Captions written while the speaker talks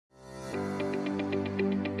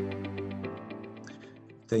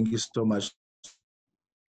Thank you so much,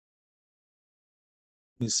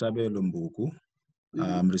 Ms. Sabelo Mbuku.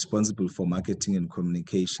 I'm responsible for marketing and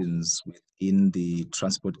communications within the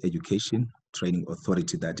Transport Education Training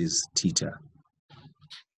Authority, that is TETA.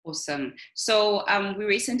 Awesome. So we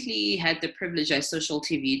recently had the privilege as Social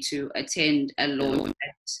TV to attend a launch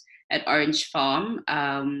at Orange Farm,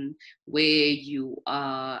 where you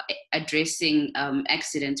are addressing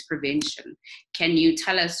accident prevention. Can you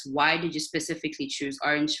tell us why did you specifically choose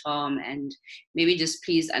Orange Farm, and maybe just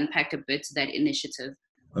please unpack a bit that initiative?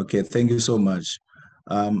 Okay, thank you so much.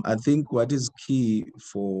 I think what is key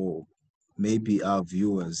for maybe our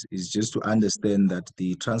viewers is just to understand that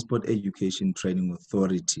the Transport Education Training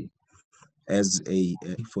Authority as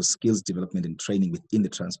for skills development and training within the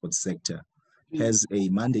transport sector has a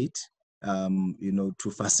mandate to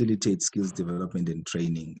facilitate skills development and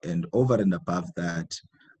training. And over and above that,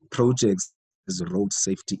 projects as road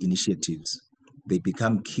safety initiatives, they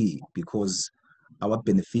become key because our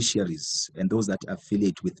beneficiaries and those that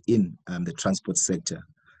affiliate within the transport sector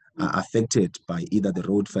are affected by either the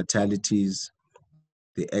road fatalities,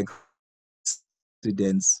 the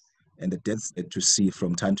accidents, and the deaths that you see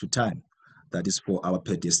from time to time. That is for our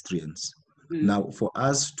pedestrians. Now, for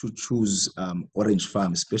us to choose Orange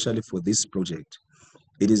Farm, especially for this project,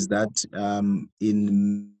 it is that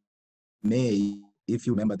in May, if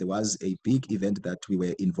you remember, there was a big event that we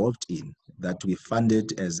were involved in, that we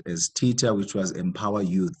funded as TETA, which was Empower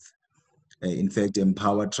Youth. In fact,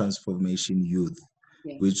 Empower Transformation Youth,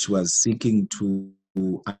 which was seeking to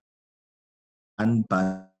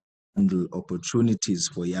unbundle opportunities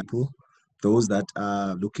for young people, those that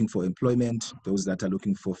are looking for employment, those that are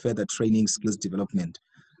looking for further training, skills development,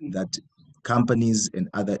 that companies and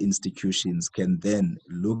other institutions can then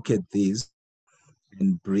look at this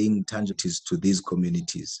and bring tangibilities to these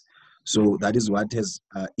communities. So that is what has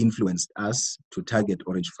influenced us to target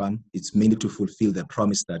Orange Farm. It's mainly to fulfill the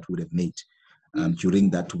promise that we would have made during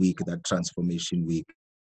that week, that transformation week.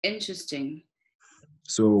 Interesting.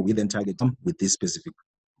 So we then target them with this specific.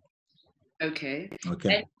 Okay.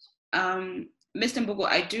 Okay. And, Mr. Mbuku,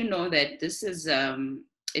 I do know that this is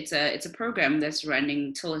it's a program that's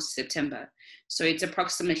running till September, so it's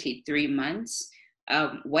approximately 3 months.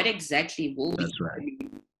 What exactly will That's right.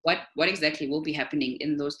 What exactly will be happening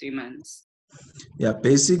in those 3 months? Yeah,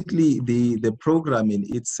 basically the program in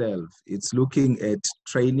itself, it's looking at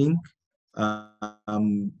training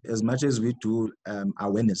as much as we do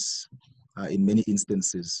awareness in many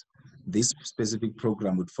instances. This specific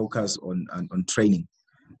program would focus on training.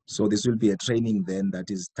 So this will be a training then that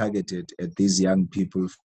is targeted at these young people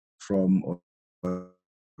from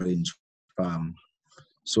Orange Farm.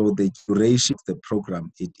 So the duration of the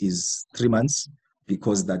program, it is 3 months,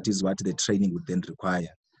 because that is what the training would then require.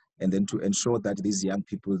 And then to ensure that these young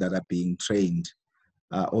people that are being trained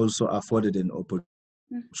are also afforded an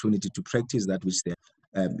opportunity to practice that which they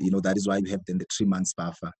that is why we have then the 3 months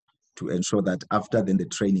buffer, to ensure that after then the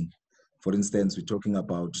training, for instance, we're talking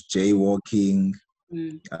about jaywalking,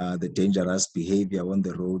 the dangerous behavior on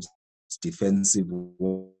the roads, defensive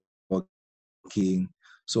walking.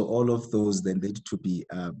 So all of those then need to be,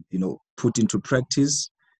 put into practice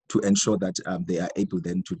to ensure that they are able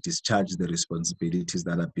then to discharge the responsibilities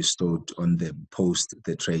that are bestowed on them post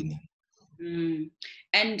the training.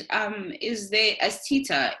 And is there, as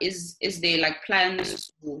TETA, is there like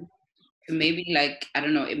plans to maybe, like, I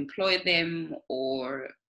don't know, employ them,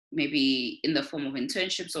 or maybe in the form of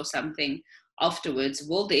internships or something afterwards?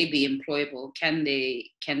 Will they be employable? Can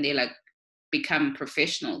they like become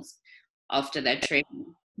professionals after that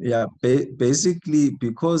training? Yeah, basically,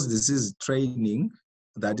 because this is training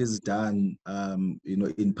that is done,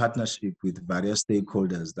 in partnership with various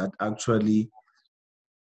stakeholders that actually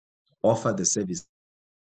offer the services.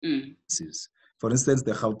 For instance,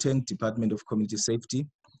 the Gauteng Department of Community Safety,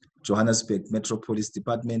 Johannesburg Metropolis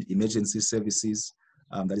Department, Emergency Services,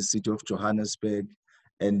 that is City of Johannesburg,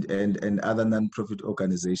 and other non-profit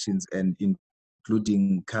organizations, and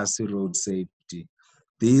including Kasi Road Safety.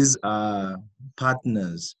 These are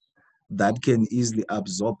partners that can easily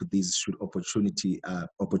absorb these should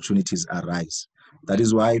opportunities arise. That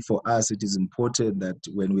is why for us it is important that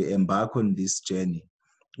when we embark on this journey,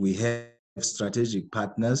 we have strategic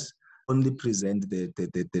partners, only present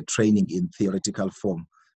the training in theoretical form,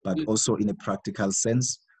 but also in a practical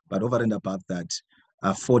sense, but over and above that,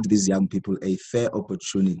 afford these young people a fair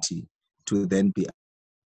opportunity to then be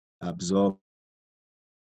absorbed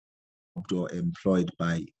or employed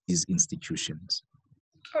by these institutions.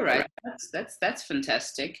 All right, that's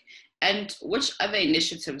fantastic. And which other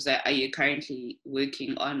initiatives are you currently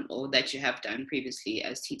working on, or that you have done previously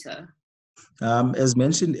as TETA? As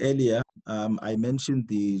mentioned earlier, I mentioned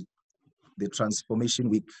the Transformation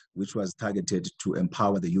Week, which was targeted to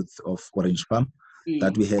empower the youth of Orange Farm,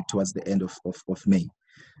 that we had towards the end of May.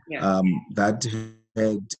 Yeah. That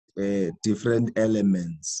had different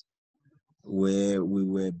elements where we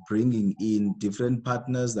were bringing in different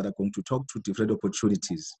partners that are going to talk to different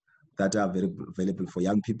opportunities that are available for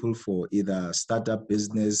young people for either startup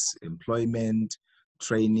business, employment,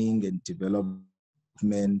 training and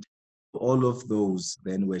development. All of those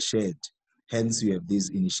then were shared. Hence, we have these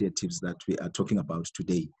initiatives that we are talking about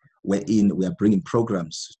today, wherein we are bringing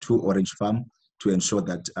programs to Orange Farm to ensure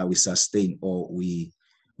that we sustain or we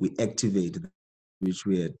activate which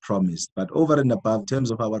we had promised. But over and above, in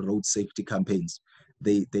terms of our road safety campaigns,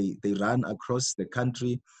 they run across the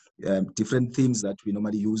country, different themes that we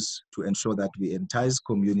normally use to ensure that we entice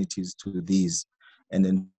communities to these and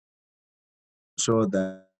ensure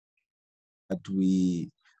that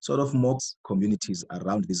we sort of mock communities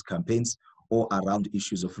around these campaigns or around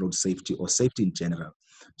issues of road safety or safety in general.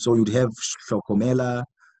 So you'd have Shokomela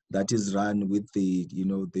that is run with the,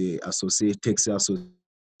 the taxi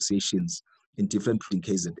associations in different in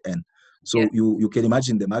KZN. So Yeah. you can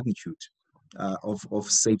imagine the magnitude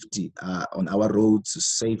of safety on our roads,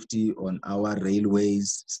 safety on our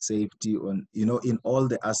railways, safety on, in all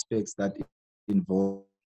the aspects that involve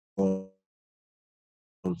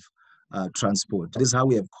transport. That is how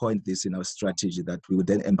we have coined this in our strategy, that we would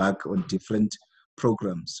then embark on different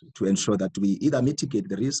programs to ensure that we either mitigate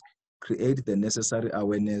the risk, create the necessary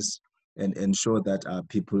awareness, and ensure that our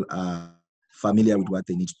people are familiar with what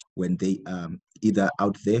they need when they either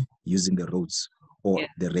out there using the roads or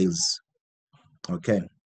the rails. Okay.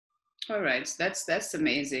 All right, that's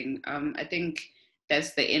amazing. I think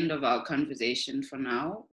that's the end of our conversation for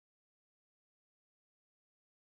now.